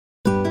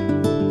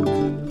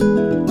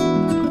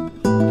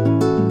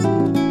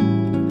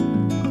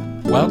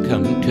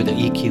Welcome to the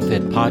EQ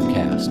Fit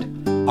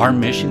podcast. Our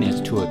mission is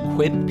to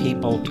equip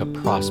people to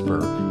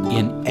prosper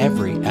in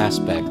every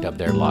aspect of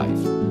their life.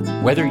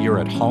 Whether you're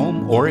at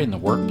home or in the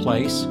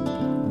workplace,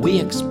 we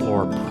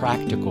explore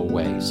practical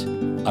ways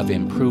of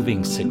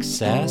improving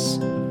success,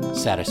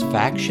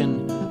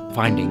 satisfaction,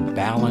 finding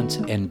balance,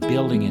 and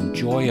building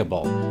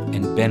enjoyable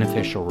and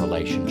beneficial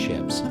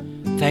relationships.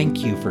 Thank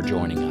you for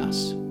joining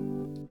us.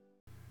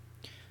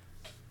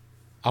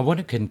 I want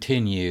to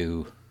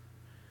continue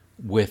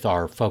with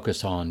our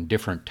focus on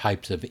different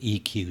types of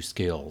EQ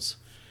skills.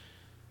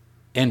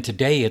 And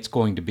today it's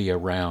going to be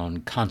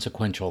around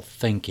consequential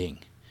thinking.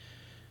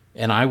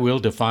 And I will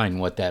define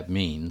what that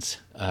means.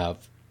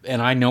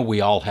 And I know we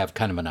all have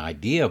kind of an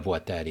idea of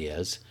what that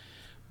is,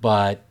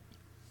 but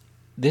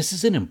this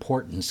is an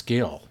important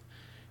skill.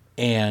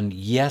 And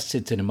yes,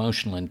 it's an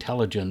emotional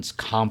intelligence,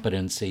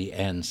 competency,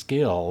 and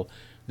skill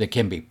that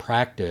can be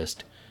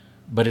practiced,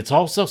 but it's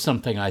also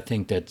something I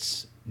think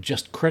that's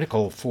just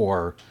critical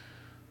for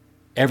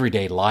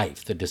everyday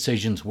life, the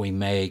decisions we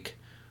make,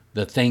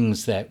 the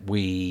things that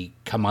we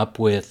come up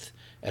with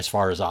as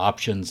far as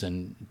options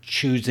and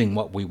choosing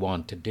what we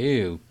want to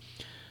do.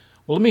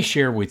 Well, let me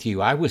share with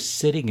you, I was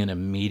sitting in a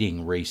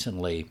meeting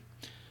recently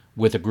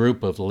with a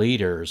group of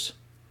leaders,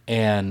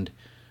 and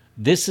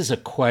this is a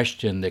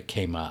question that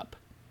came up.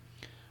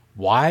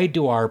 Why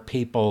do our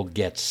people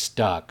get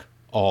stuck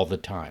all the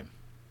time?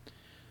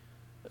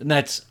 And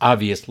that's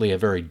obviously a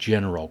very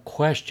general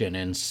question,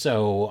 and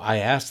so I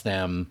asked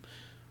them,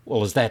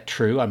 well, is that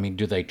true? I mean,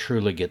 do they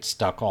truly get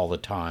stuck all the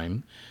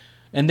time?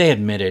 And they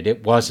admitted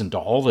it wasn't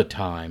all the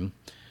time,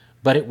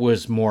 but it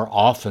was more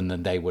often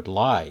than they would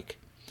like.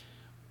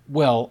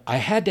 Well, I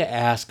had to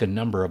ask a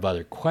number of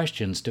other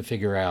questions to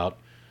figure out,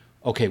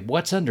 okay,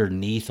 what's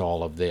underneath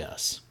all of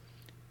this?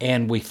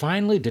 And we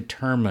finally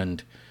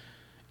determined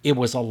it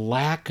was a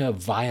lack of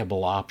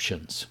viable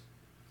options.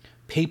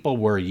 People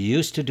were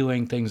used to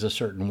doing things a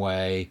certain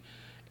way,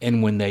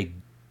 and when they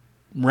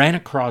ran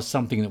across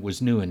something that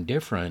was new and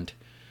different,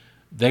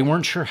 they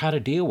weren't sure how to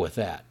deal with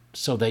that,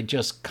 so they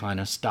just kind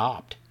of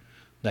stopped.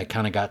 They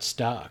kind of got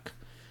stuck.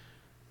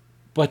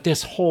 But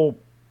this whole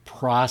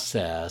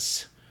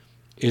process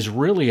is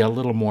really a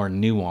little more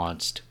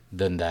nuanced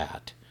than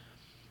that.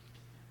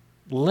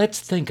 Let's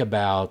think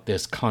about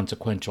this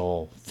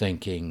consequential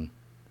thinking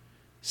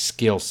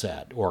skill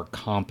set or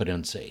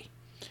competency.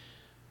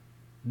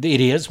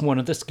 It is one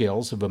of the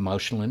skills of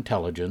emotional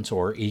intelligence,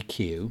 or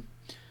EQ.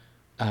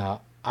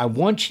 I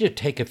want you to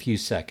take a few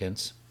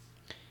seconds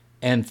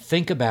and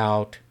think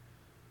about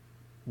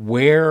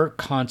where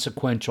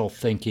consequential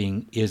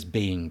thinking is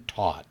being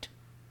taught.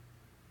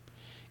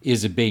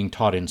 Is it being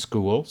taught in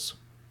schools?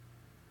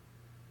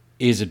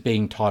 Is it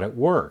being taught at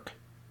work?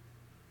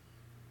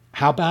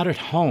 How about at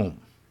home?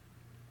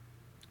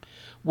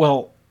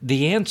 Well,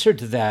 the answer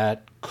to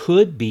that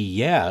could be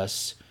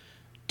yes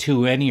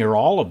to any or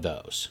all of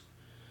those.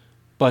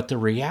 But the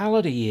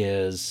reality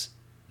is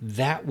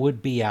that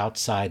would be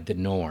outside the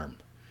norm.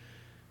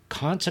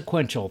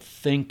 Consequential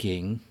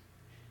thinking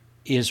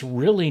is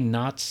really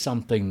not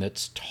something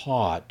that's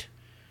taught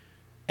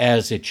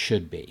as it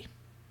should be.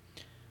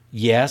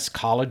 Yes,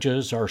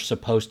 colleges are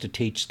supposed to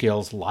teach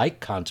skills like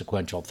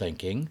consequential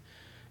thinking,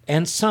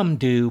 and some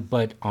do,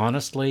 but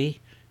honestly,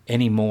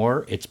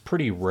 anymore, it's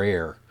pretty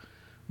rare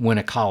when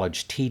a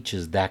college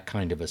teaches that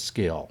kind of a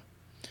skill.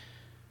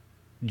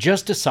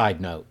 Just a side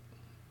note,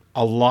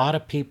 a lot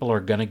of people are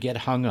going to get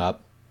hung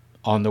up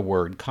on the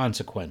word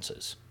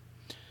consequences.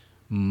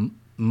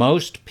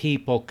 Most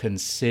people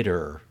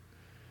consider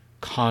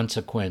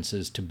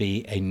consequences to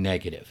be a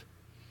negative,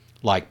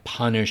 like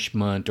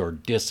punishment or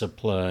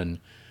discipline,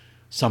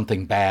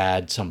 something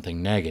bad,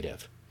 something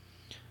negative.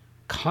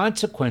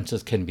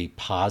 Consequences can be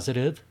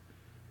positive,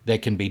 they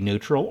can be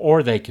neutral,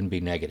 or they can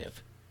be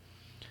negative.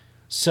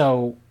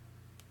 So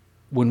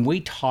when we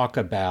talk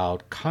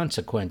about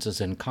consequences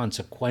and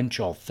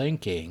consequential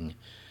thinking,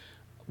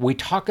 we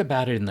talk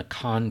about it in the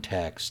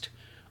context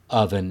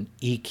of an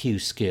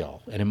EQ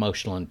skill, an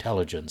emotional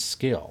intelligence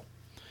skill.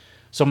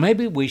 So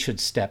maybe we should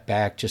step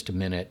back just a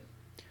minute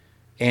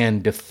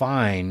and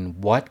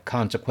define what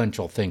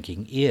consequential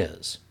thinking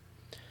is.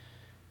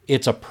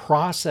 It's a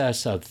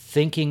process of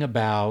thinking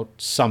about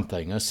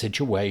something, a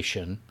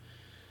situation,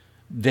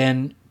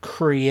 then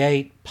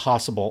create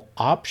possible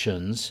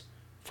options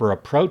for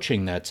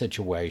approaching that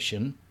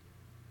situation,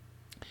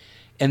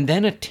 and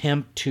then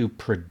attempt to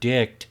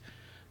predict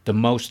the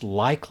most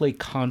likely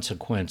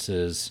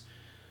consequences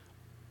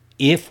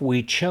if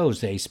we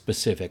chose a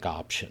specific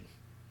option.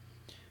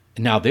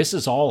 Now, this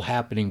is all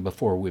happening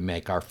before we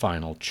make our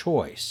final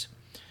choice.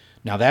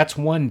 Now, that's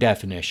one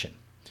definition.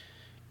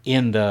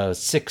 In the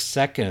 6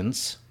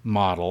 seconds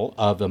model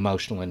of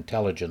emotional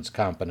intelligence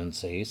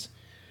competencies,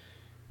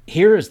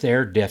 here is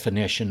their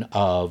definition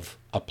of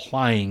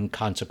applying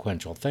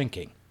consequential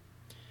thinking.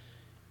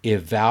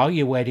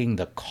 Evaluating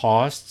the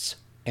costs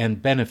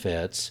and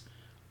benefits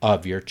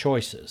of your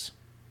choices.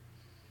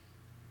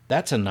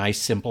 That's a nice,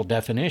 simple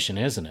definition,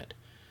 isn't it?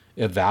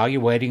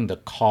 Evaluating the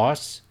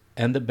costs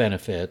and the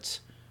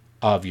benefits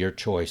of your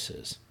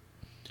choices.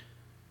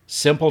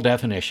 Simple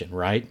definition,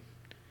 right?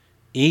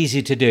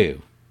 Easy to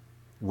do.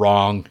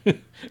 Wrong.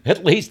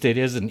 At least it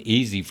isn't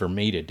easy for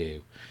me to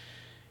do.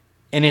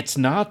 And it's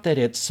not that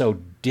it's so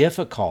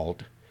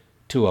difficult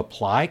to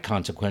apply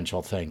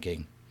consequential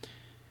thinking.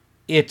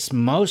 It's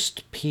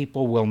most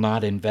people will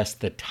not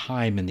invest the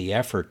time and the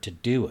effort to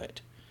do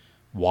it.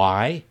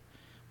 Why?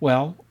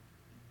 Well,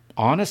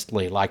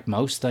 honestly, like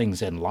most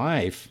things in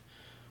life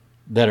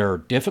that are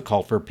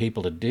difficult for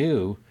people to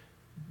do,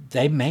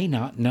 they may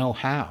not know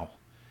how.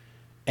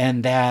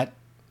 And that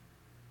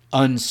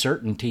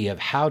uncertainty of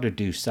how to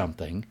do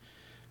something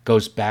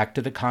goes back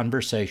to the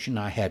conversation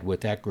I had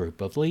with that group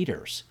of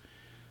leaders.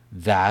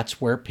 That's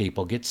where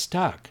people get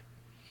stuck.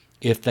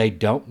 If they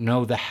don't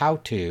know the how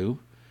to,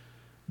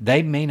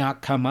 they may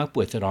not come up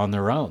with it on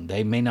their own.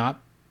 They may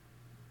not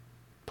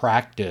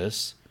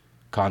practice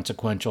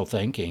consequential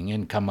thinking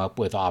and come up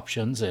with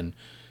options and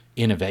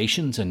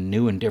innovations and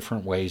new and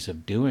different ways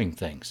of doing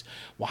things.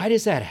 Why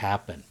does that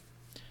happen?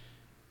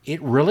 It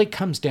really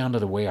comes down to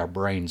the way our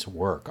brains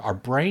work. Our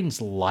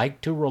brains like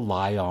to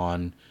rely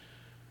on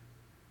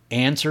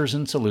answers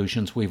and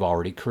solutions we've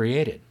already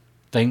created,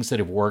 things that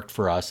have worked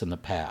for us in the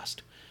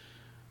past.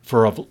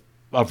 For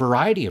a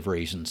variety of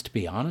reasons, to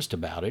be honest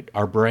about it,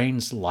 our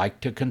brains like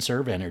to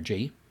conserve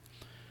energy.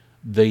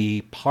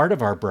 The part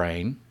of our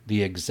brain,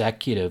 the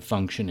executive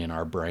function in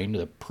our brain,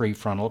 the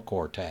prefrontal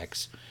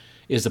cortex,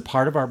 is the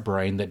part of our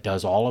brain that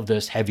does all of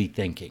this heavy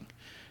thinking.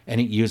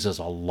 And it uses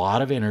a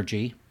lot of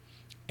energy,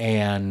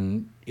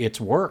 and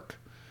it's work.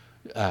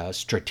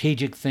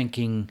 Strategic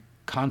thinking,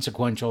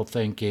 consequential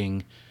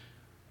thinking,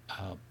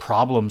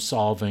 problem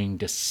solving,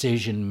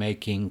 decision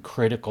making,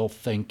 critical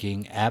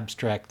thinking,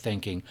 abstract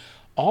thinking,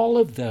 all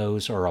of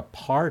those are a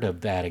part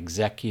of that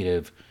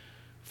executive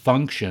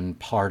function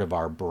part of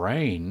our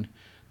brain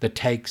that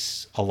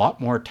takes a lot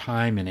more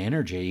time and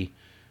energy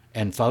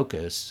and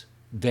focus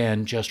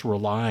than just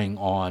relying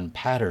on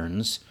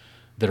patterns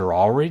that are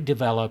already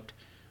developed,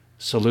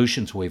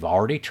 solutions we've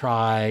already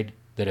tried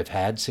that have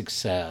had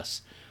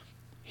success.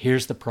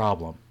 Here's the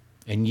problem,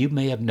 and you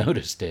may have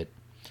noticed it.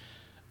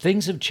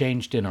 Things have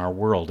changed in our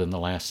world in the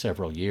last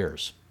several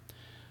years.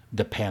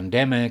 The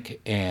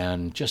pandemic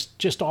and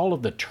just all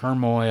of the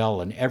turmoil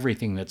and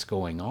everything that's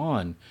going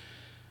on.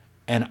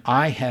 And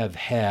I have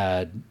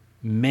had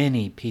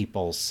many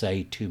people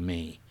say to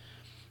me,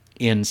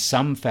 in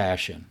some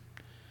fashion,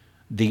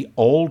 the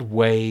old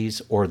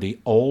ways or the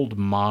old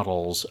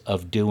models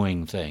of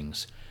doing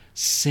things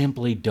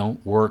simply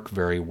don't work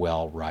very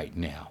well right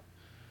now.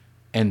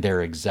 And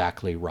they're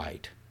exactly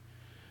right,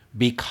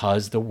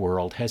 because the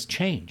world has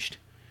changed.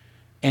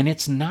 And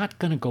it's not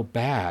going to go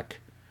back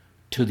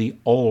to the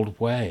old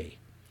way.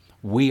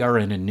 We are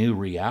in a new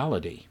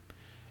reality.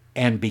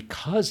 And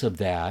because of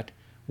that,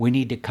 we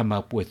need to come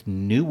up with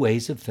new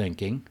ways of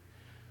thinking,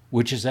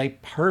 which is a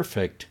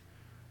perfect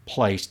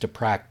place to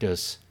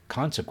practice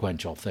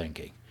consequential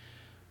thinking,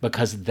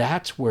 because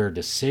that's where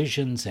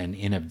decisions and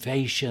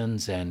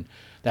innovations, and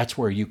that's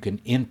where you can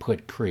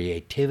input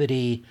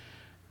creativity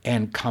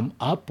and come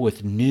up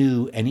with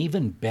new and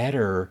even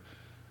better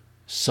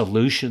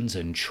solutions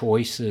and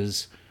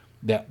choices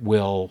that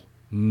will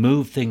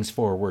move things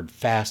forward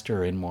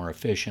faster and more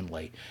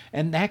efficiently.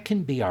 And that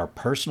can be our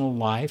personal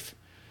life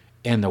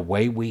and the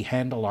way we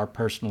handle our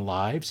personal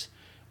lives,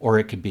 or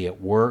it could be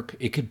at work,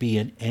 it could be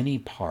in any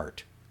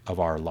part of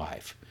our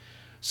life.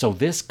 So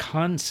this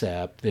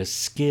concept, this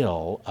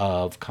skill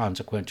of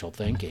consequential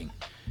thinking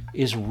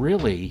is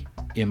really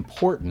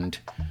important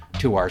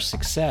to our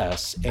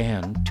success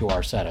and to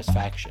our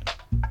satisfaction.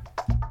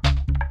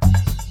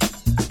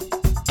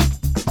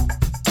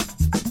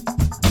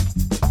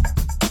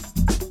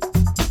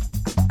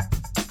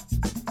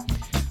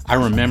 I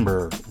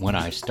remember when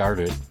I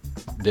started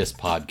this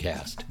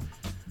podcast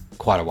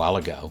quite a while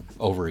ago,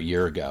 over a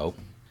year ago,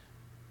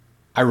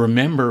 I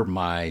remember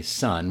my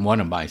son,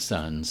 one of my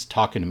sons,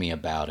 talking to me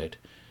about it.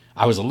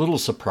 I was a little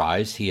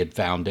surprised he had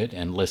found it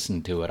and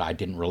listened to it. I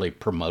didn't really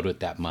promote it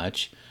that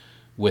much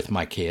with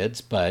my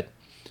kids, but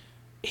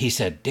he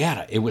said,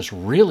 "Dad, it was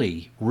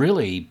really,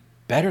 really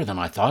better than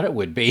I thought it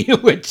would be,"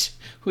 which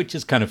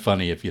is kind of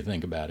funny if you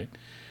think about it.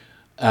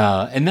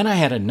 And then I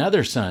had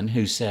another son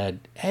who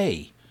said,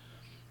 "Hey,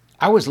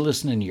 I was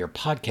listening to your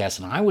podcast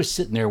and I was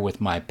sitting there with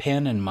my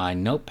pen and my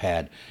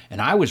notepad and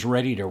I was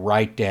ready to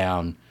write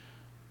down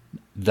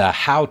the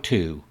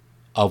how-to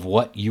of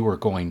what you were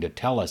going to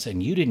tell us,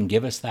 and you didn't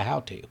give us the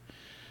how-to."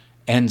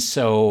 And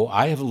so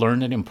I have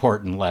learned an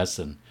important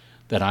lesson,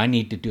 that I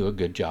need to do a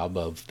good job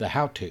of the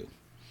how-to.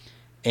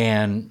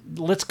 And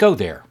let's go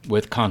there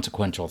with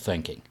consequential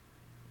thinking.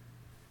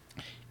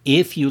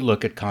 If you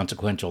look at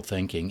consequential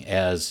thinking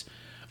as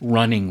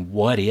running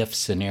what-if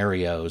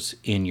scenarios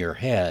in your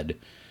head,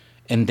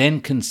 and then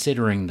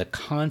considering the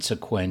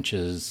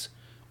consequences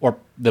or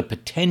the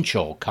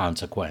potential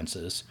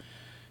consequences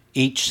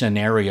each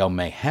scenario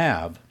may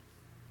have,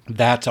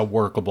 that's a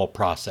workable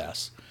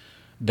process.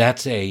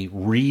 That's a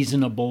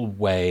reasonable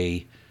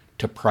way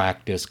to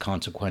practice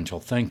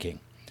consequential thinking.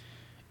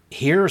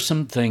 Here are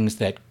some things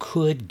that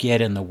could get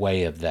in the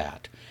way of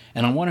that.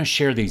 And I want to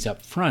share these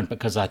up front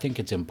because I think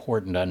it's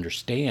important to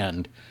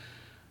understand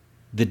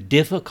the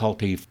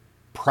difficulty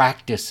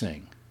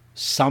practicing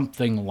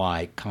something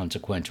like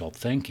consequential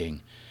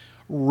thinking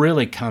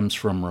really comes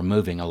from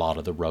removing a lot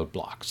of the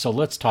roadblocks. So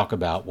let's talk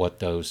about what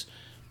those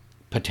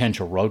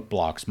potential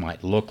roadblocks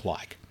might look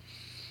like.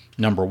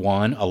 Number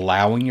one,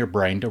 allowing your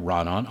brain to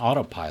run on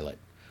autopilot.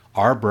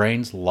 Our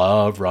brains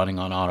love running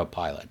on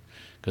autopilot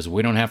because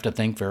we don't have to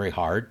think very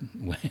hard.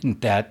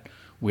 That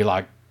we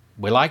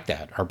like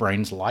that. Our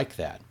brains like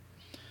that.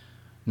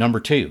 Number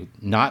two,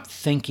 not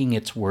thinking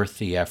it's worth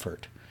the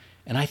effort.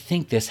 And I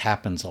think this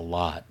happens a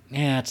lot.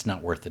 It's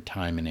not worth the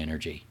time and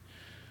energy.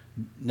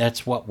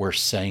 That's what we're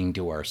saying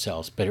to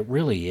ourselves, but it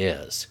really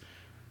is.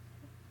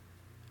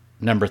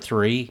 Number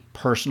three,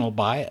 personal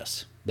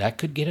bias. That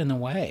could get in the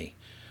way.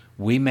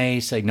 We may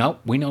say, nope,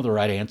 we know the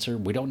right answer.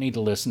 We don't need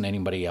to listen to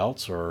anybody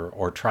else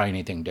or try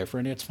anything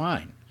different. It's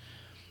fine.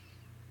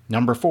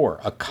 Number four,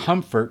 a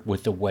comfort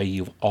with the way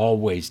you've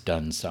always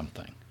done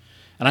something.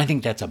 And I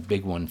think that's a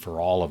big one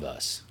for all of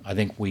us. I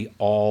think we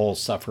all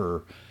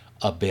suffer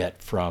a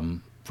bit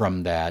from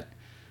that,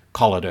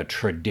 call it a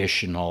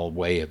traditional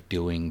way of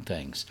doing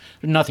things.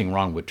 There's nothing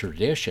wrong with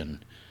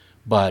tradition,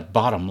 but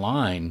bottom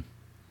line,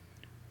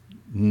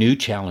 new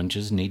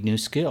challenges need new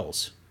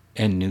skills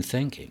and new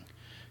thinking.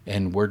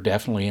 And we're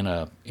definitely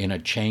in a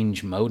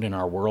change mode in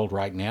our world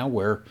right now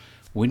where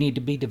we need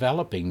to be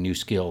developing new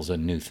skills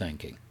and new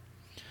thinking.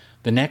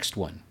 The next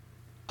one,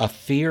 a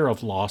fear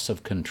of loss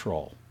of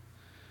control.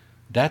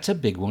 That's a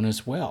big one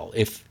as well.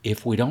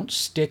 If we don't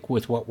stick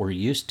with what we're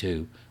used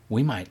to,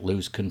 we might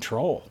lose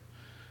control.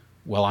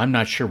 Well, I'm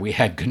not sure we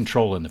had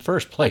control in the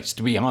first place,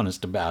 to be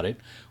honest about it.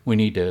 We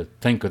need to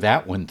think of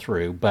that one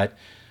through. But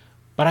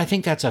I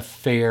think that's a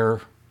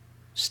fair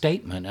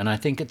statement, and I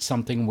think it's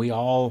something we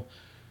all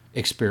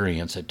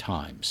experience at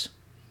times.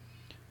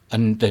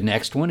 And the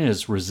next one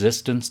is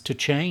resistance to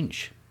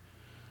change.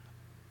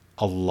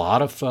 A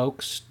lot of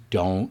folks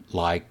don't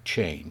like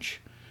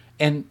change.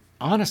 And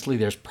honestly,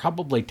 there's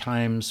probably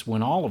times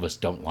when all of us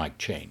don't like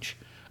change,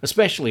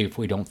 especially if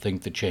we don't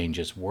think the change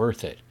is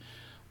worth it.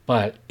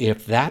 But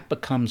if that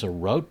becomes a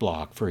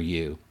roadblock for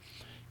you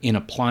in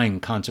applying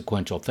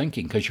consequential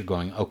thinking, because you're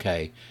going,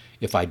 okay,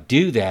 if I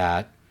do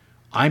that,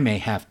 I may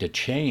have to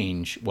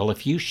change. Well,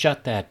 if you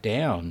shut that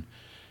down,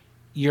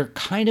 you're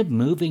kind of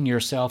moving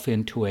yourself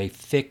into a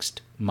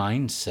fixed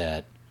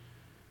mindset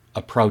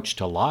approach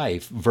to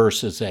life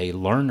versus a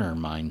learner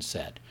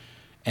mindset.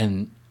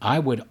 And I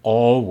would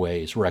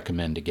always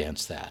recommend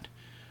against that.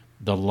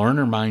 The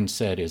learner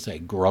mindset is a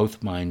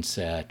growth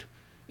mindset.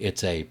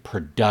 It's a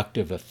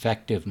productive,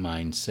 effective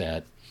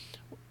mindset.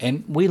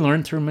 And we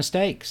learn through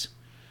mistakes.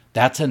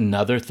 That's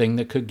another thing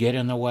that could get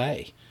in the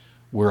way.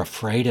 We're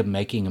afraid of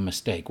making a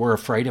mistake. We're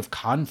afraid of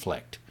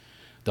conflict.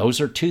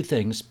 Those are two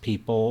things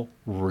people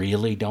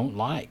really don't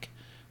like,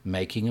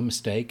 making a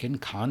mistake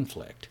and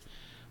conflict.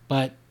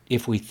 But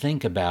if we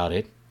think about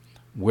it,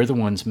 we're the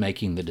ones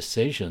making the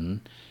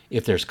decision.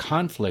 If there's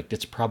conflict,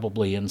 it's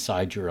probably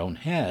inside your own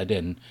head,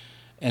 and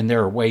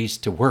there are ways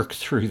to work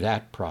through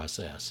that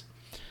process.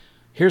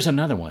 Here's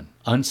another one,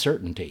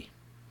 uncertainty.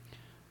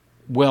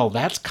 Well,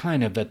 that's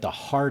kind of at the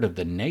heart of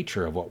the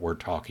nature of what we're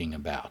talking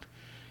about.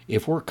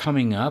 If we're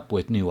coming up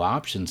with new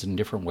options and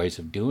different ways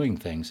of doing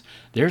things,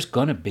 there's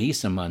going to be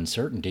some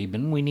uncertainty,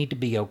 but we need to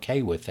be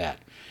okay with that.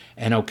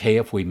 And okay,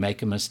 if we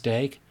make a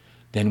mistake,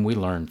 then we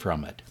learn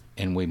from it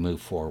and we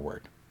move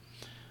forward.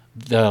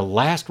 The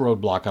last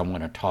roadblock I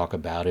want to talk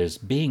about is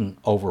being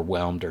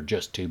overwhelmed or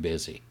just too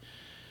busy.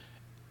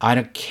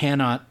 I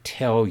cannot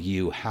tell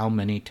you how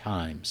many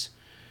times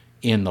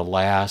in the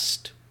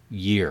last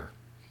year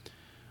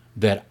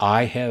that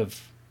I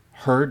have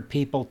heard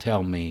people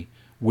tell me,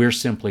 we're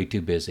simply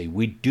too busy.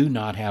 We do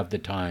not have the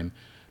time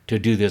to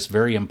do this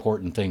very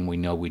important thing we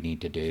know we need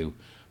to do,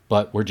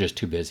 but we're just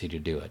too busy to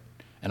do it.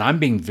 And I'm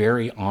being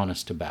very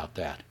honest about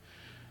that.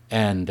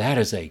 And that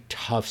is a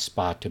tough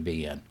spot to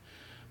be in,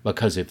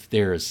 because if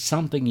there is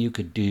something you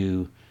could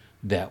do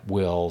that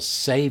will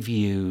save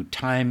you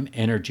time,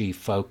 energy,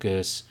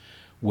 focus,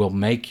 will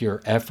make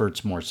your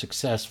efforts more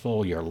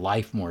successful, your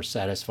life more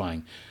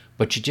satisfying,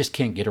 but you just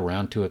can't get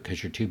around to it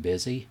because you're too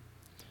busy,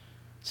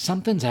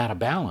 something's out of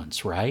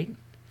balance, right?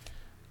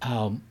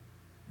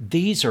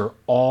 These are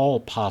all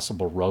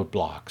possible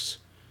roadblocks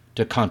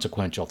to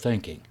consequential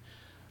thinking.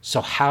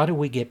 So how do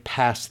we get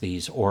past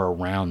these or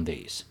around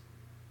these?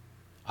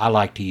 I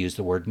like to use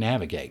the word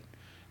navigate.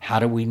 How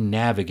do we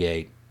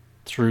navigate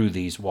through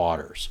these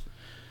waters?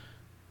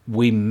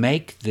 We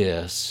make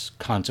this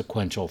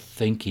consequential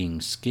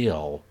thinking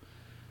skill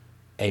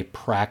a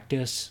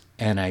practice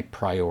and a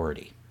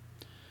priority.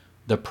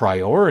 The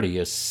priority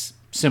is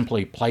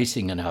simply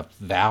placing enough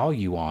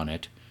value on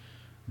it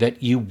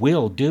that you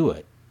will do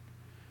it.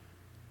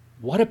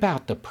 What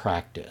about the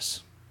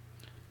practice?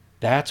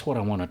 That's what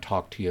I want to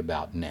talk to you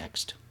about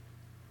next.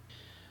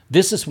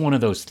 This is one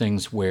of those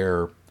things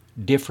where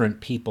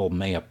different people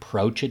may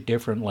approach it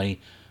differently,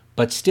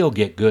 but still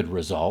get good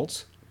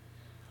results.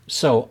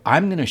 So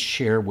I'm going to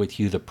share with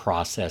you the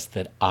process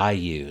that I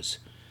use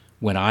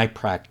when I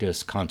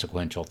practice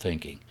consequential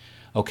thinking.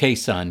 Okay,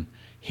 son,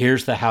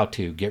 here's the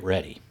how-to. Get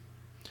ready.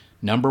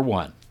 Number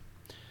 1,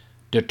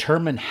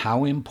 determine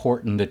how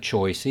important the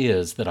choice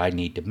is that I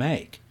need to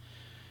make.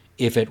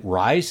 If it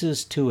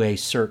rises to a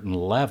certain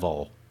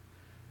level,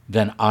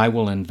 then I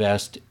will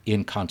invest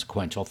in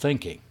consequential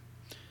thinking.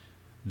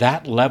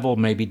 That level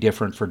may be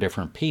different for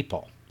different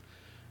people.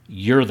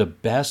 You're the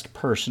best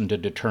person to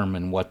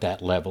determine what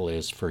that level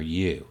is for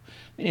you.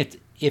 If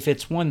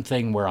it's one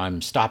thing where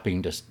I'm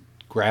stopping to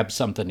grab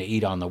something to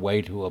eat on the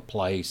way to a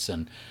place,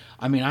 and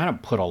I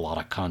don't put a lot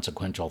of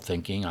consequential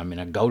thinking. I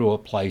go to a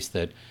place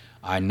that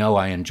I know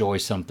I enjoy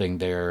something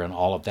there and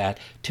all of that.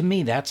 To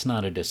me, that's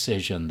not a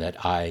decision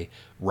that I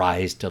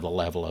rise to the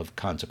level of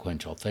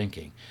consequential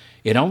thinking.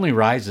 It only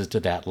rises to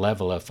that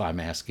level if I'm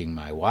asking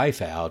my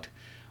wife out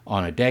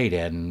on a date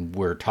and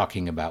we're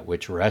talking about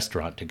which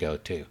restaurant to go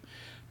to.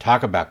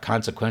 Talk about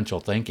consequential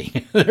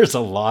thinking. There's a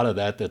lot of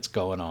that that's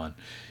going on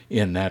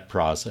in that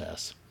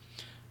process.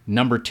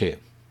 Number 2,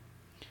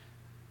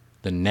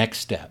 the next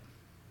step.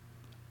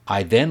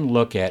 I then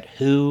look at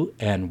who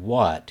and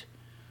what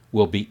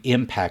will be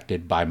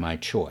impacted by my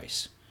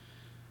choice.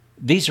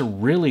 These are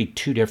really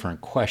 2 different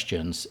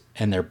questions,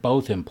 and they're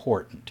both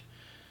important.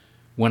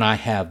 When I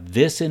have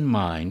this in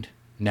mind,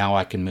 now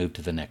I can move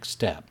to the next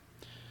step.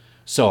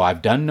 So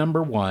I've done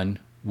number 1,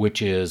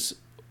 which is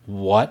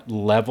what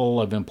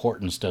level of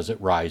importance does it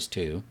rise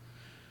to?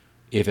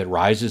 If it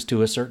rises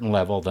to a certain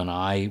level, then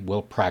I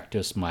will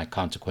practice my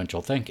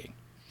consequential thinking.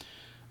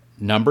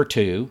 Number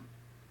 2,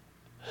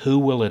 who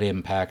will it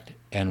impact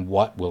and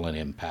what will it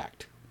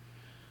impact?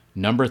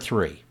 Number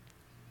 3,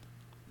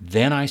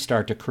 then I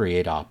start to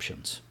create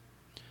options.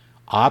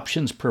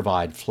 Options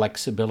provide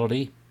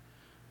flexibility.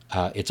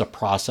 It's a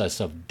process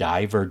of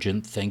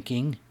divergent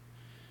thinking.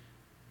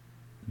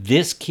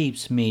 This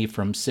keeps me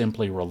from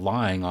simply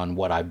relying on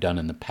what I've done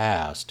in the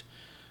past,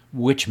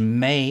 which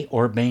may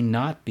or may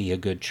not be a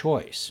good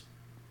choice.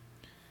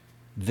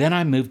 Then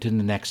I move to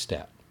the next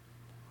step.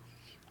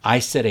 I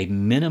set a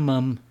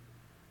minimum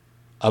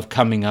of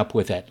coming up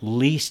with at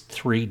least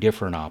 3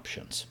 different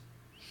options.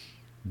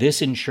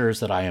 This ensures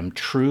that I am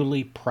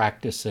truly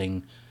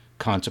practicing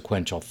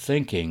consequential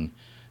thinking,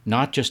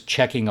 not just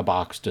checking a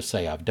box to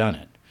say I've done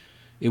it.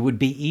 It would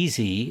be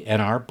easy,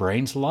 and our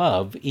brains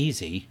love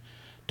easy,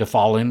 to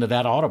fall into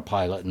that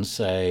autopilot and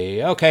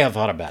say, okay, I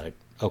thought about it.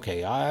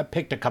 Okay, I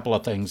picked a couple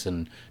of things,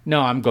 and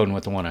no, I'm going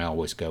with the one I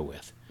always go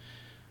with.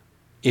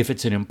 If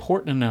it's an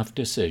important enough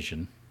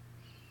decision,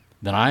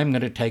 then I'm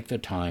going to take the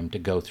time to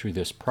go through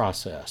this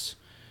process,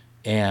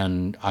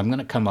 and I'm going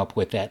to come up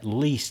with at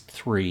least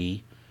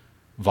 3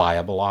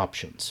 viable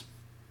options.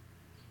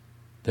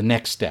 The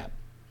next step.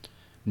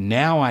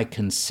 Now I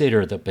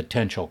consider the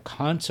potential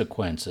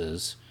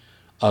consequences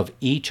of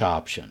each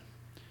option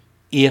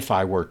if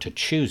I were to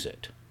choose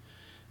it.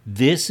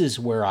 This is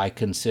where I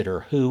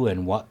consider who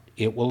and what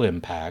it will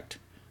impact,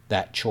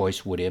 that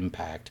choice would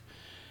impact,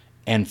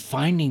 and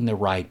finding the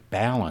right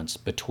balance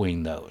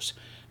between those.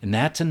 And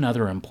that's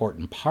another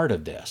important part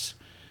of this.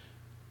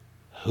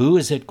 Who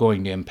is it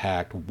going to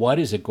impact? What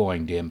is it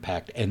going to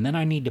impact? And then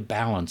I need to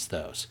balance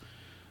those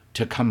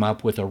to come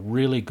up with a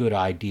really good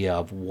idea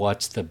of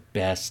what's the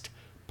best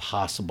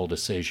possible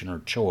decision or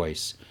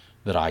choice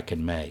that I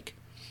can make.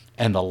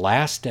 And the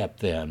last step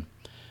then,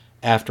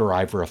 after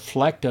I've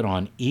reflected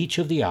on each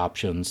of the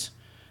options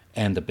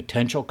and the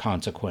potential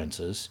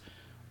consequences,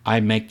 I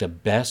make the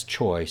best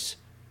choice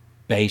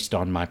based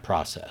on my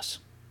process.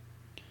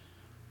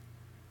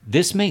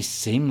 This may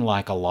seem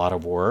like a lot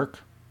of work.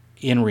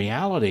 In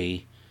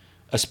reality,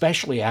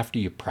 especially after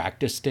you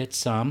practiced it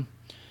some,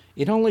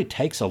 it only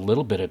takes a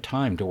little bit of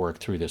time to work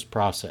through this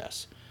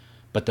process,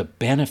 but the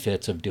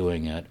benefits of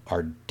doing it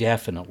are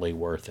definitely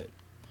worth it.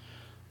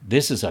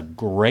 This is a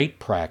great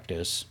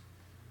practice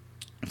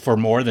for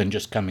more than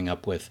just coming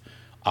up with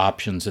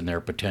options and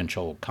their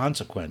potential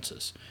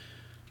consequences.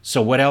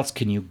 So what else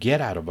can you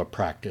get out of a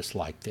practice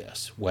like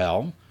this?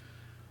 Well,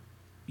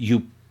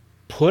 you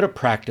put a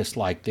practice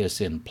like this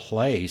in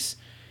place,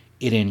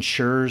 it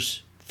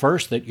ensures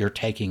first that you're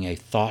taking a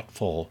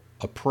thoughtful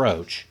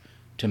approach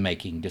to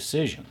making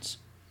decisions.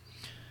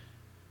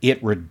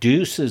 It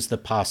reduces the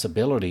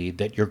possibility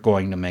that you're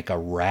going to make a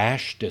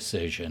rash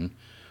decision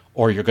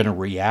or you're going to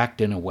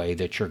react in a way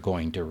that you're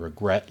going to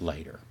regret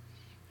later.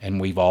 And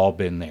we've all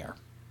been there.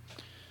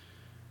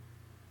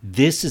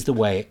 This is the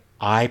way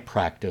I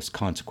practice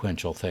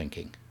consequential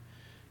thinking.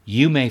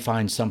 You may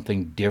find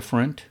something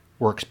different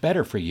works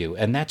better for you,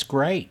 and that's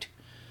great.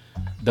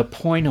 The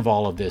point of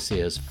all of this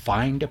is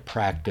find a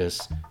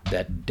practice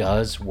that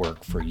does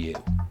work for you.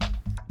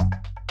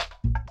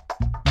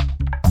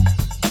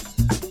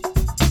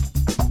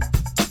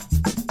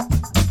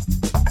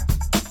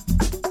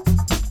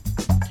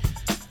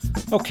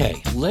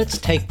 Okay, let's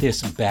take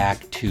this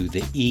back to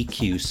the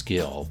EQ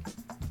skill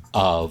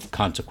of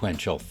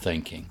consequential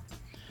thinking.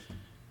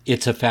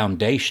 It's a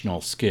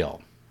foundational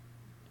skill.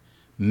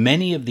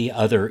 Many of the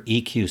other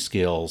EQ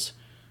skills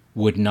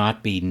would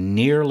not be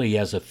nearly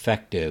as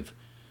effective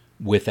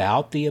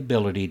without the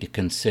ability to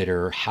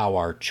consider how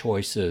our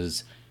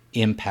choices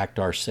impact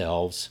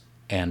ourselves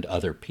and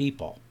other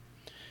people.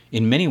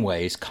 In many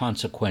ways,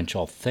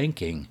 consequential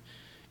thinking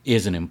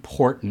is an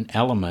important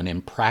element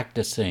in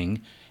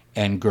practicing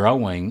and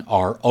growing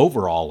our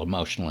overall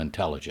emotional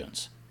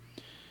intelligence.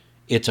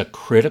 It's a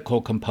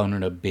critical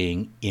component of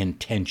being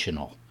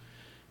intentional.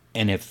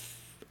 And if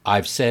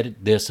I've said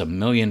this a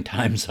million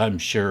times, I'm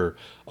sure,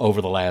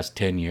 over the last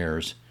 10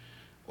 years,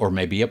 or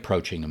maybe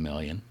approaching a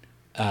million,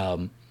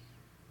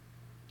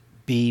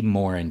 be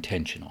more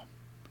intentional.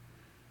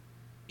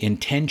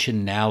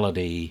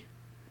 Intentionality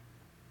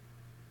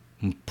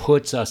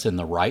puts us in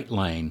the right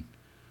lane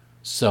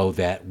so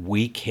that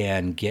we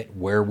can get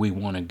where we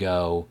want to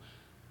go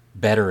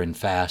better and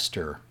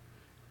faster,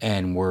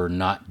 and we're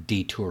not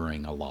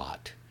detouring a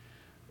lot.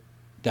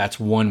 That's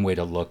one way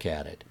to look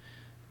at it.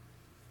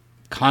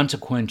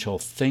 Consequential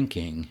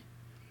thinking,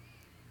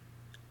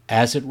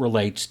 as it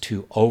relates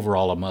to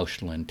overall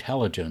emotional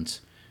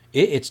intelligence,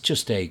 it's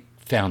just a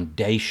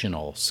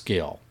foundational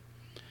skill.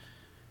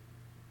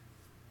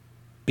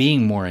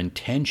 Being more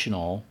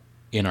intentional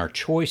in our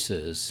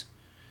choices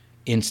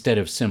instead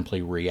of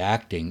simply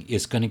reacting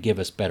is going to give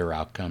us better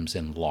outcomes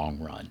in the long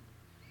run.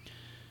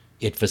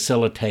 It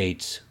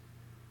facilitates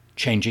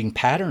changing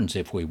patterns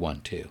if we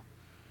want to.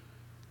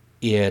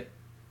 It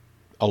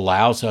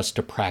allows us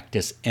to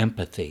practice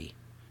empathy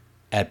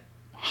at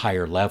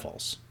higher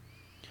levels.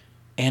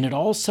 And it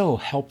also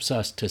helps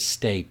us to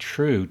stay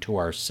true to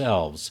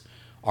ourselves,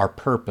 our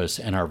purpose,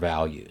 and our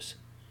values.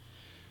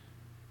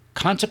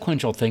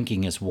 Consequential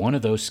thinking is one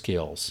of those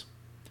skills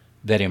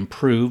that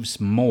improves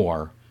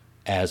more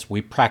as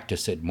we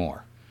practice it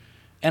more.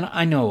 And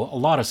I know a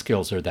lot of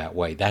skills are that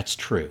way. That's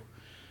true.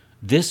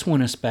 This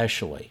one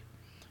especially,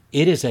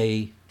 it is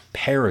a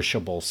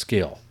perishable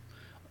skill.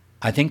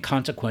 I think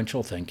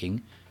consequential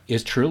thinking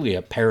is truly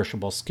a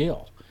perishable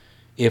skill.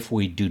 If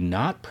we do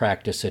not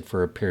practice it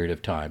for a period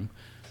of time,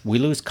 we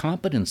lose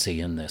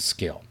competency in this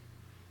skill.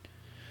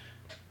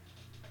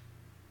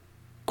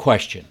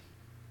 Question: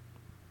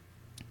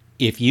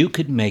 if you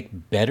could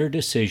make better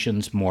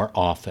decisions more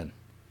often,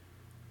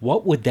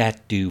 what would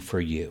that do for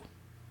you?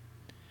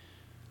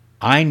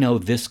 I know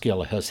this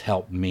skill has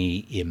helped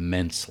me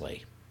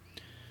immensely.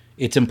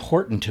 It's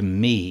important to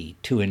me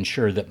to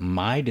ensure that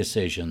my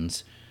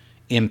decisions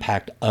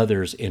impact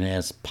others in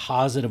as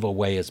positive a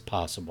way as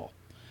possible.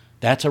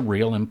 That's a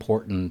real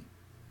important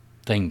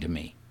thing to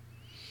me.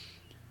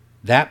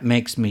 That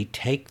makes me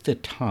take the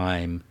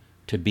time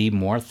to be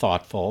more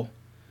thoughtful,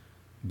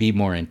 be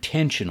more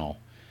intentional,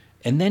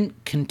 and then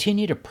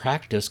continue to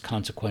practice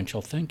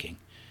consequential thinking.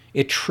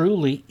 It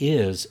truly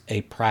is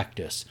a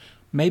practice,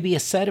 maybe a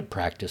set of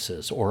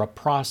practices or a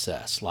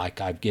process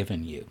like I've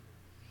given you.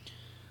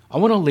 I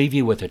want to leave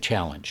you with a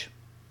challenge.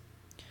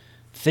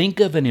 Think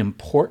of an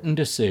important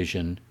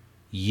decision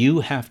you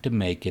have to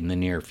make in the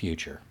near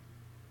future.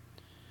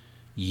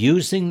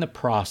 Using the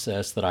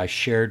process that I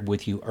shared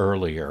with you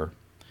earlier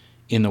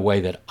in the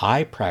way that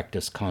I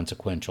practice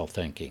consequential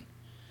thinking,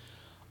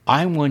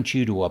 I want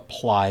you to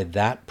apply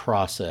that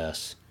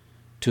process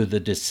to the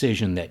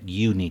decision that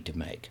you need to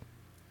make.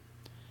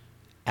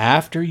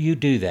 After you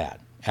do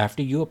that,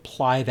 after you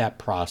apply that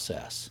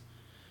process,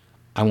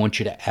 I want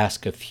you to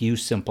ask a few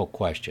simple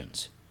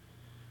questions.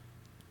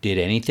 Did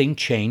anything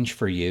change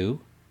for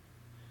you?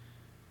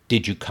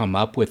 Did you come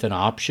up with an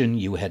option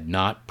you had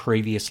not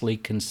previously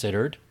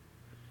considered?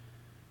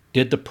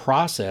 Did the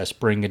process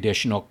bring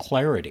additional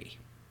clarity?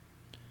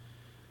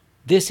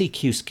 This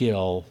EQ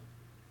skill,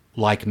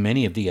 like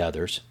many of the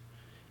others,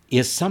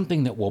 is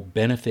something that will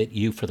benefit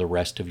you for the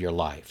rest of your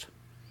life.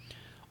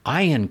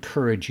 I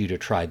encourage you to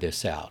try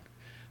this out.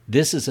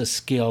 This is a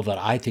skill that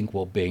I think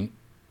will bring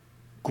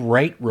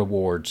great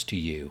rewards to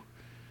you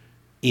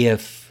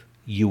if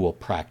you will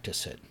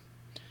practice it.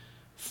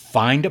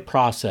 Find a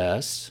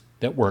process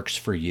that works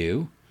for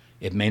you.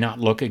 It may not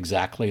look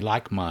exactly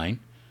like mine.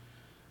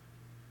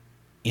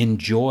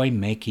 Enjoy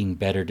making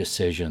better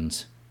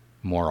decisions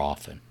more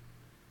often.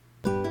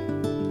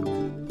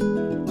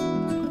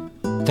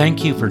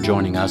 Thank you for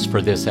joining us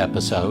for this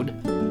episode.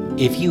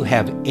 If you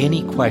have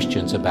any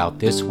questions about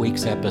this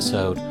week's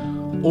episode,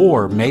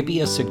 or maybe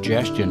a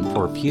suggestion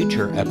for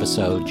future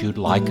episodes you'd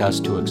like us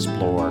to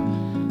explore,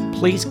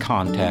 please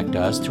contact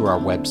us through our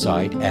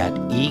website at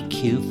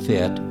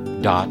eqfit.org.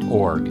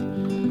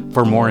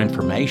 For more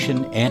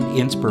information and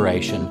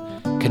inspiration,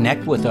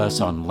 connect with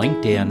us on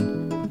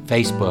LinkedIn,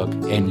 Facebook,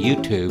 and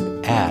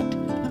YouTube at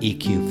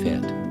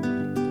EQFit.